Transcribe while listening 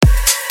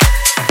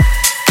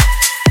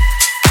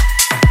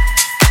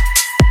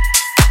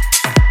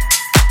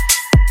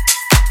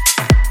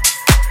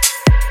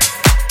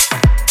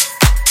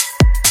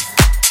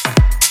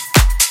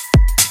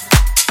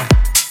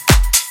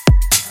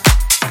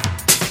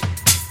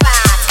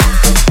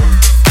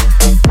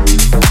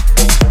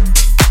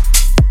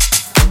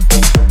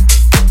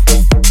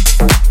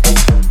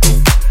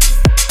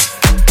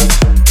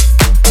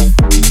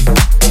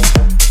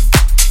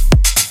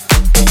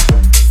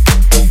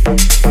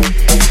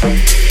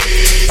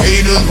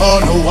Haters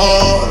wanna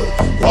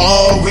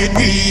war with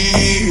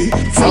me.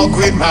 Fuck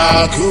with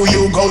my crew,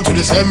 you go to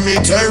the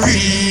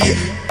cemetery.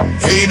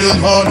 Haters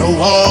wanna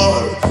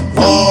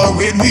war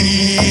with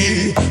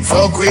me.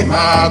 Fuck with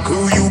my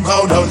crew, you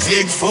go down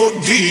 6 foot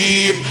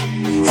deep.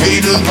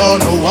 Haters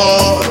wanna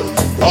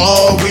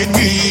war with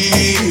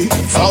me.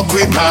 Fuck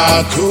with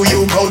my crew,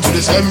 you go to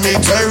the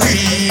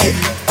cemetery.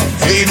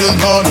 Haters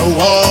wanna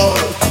war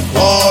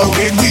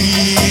with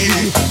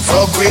me.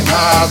 Fuck with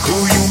my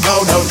crew, you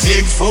go down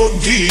 6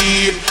 foot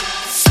deep.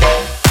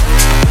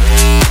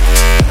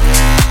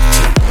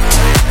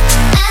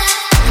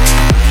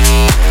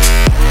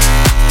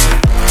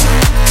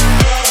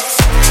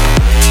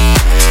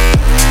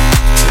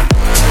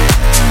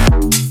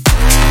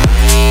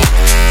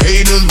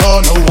 Haters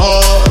wanna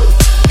war.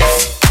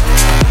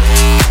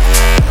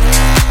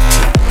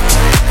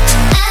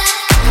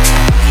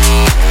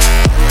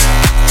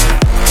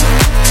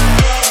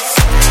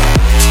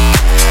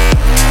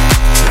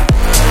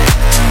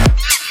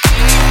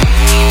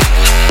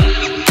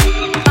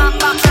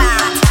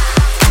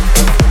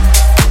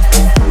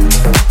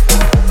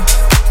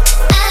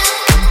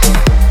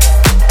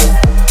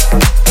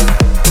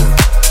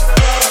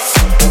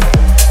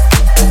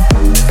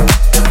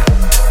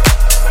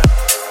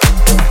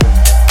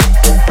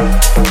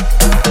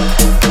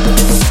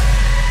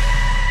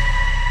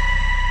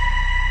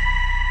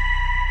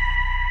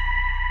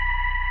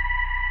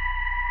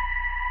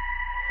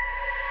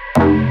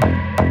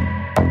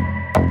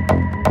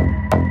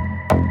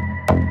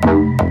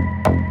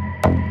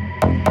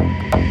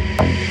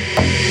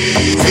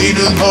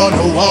 Haters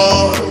wanna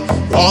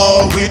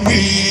war with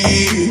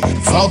me.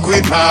 Fuck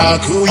with my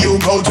crew, you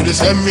go to the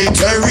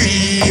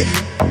cemetery.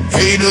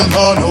 Haters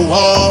wanna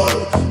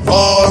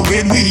war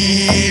with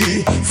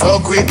me.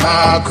 Fuck with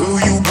my crew,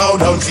 you go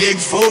down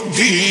 6 foot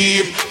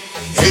deep.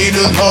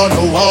 Haters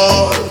wanna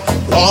war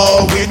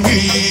with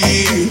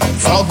me.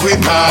 Fuck with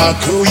my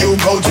crew, you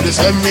go to the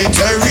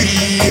cemetery.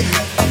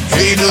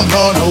 Haters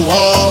wanna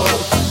war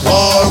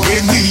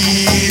with me.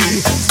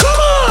 Come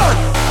on!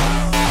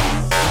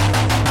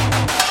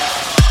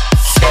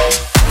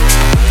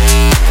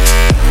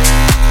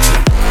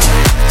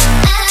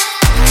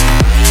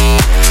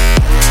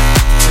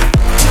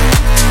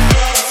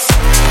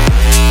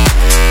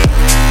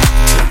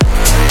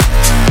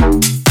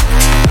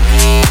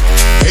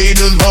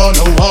 Haters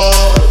wanna war.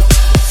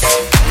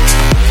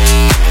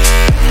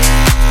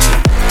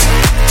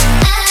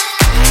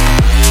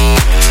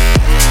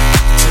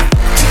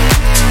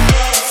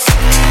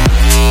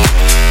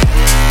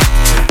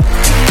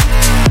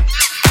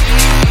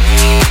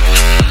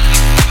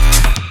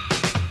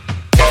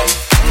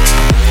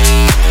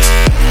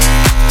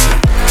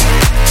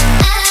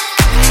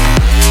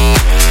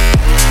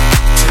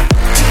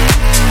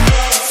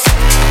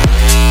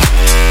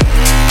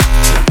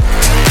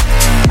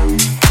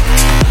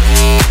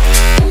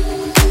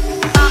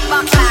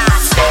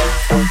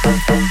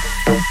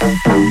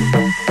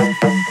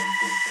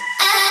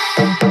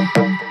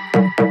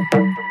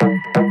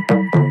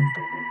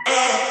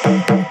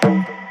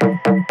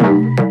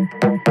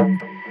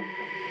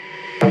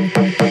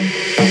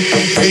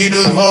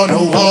 Haters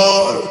wanna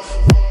war.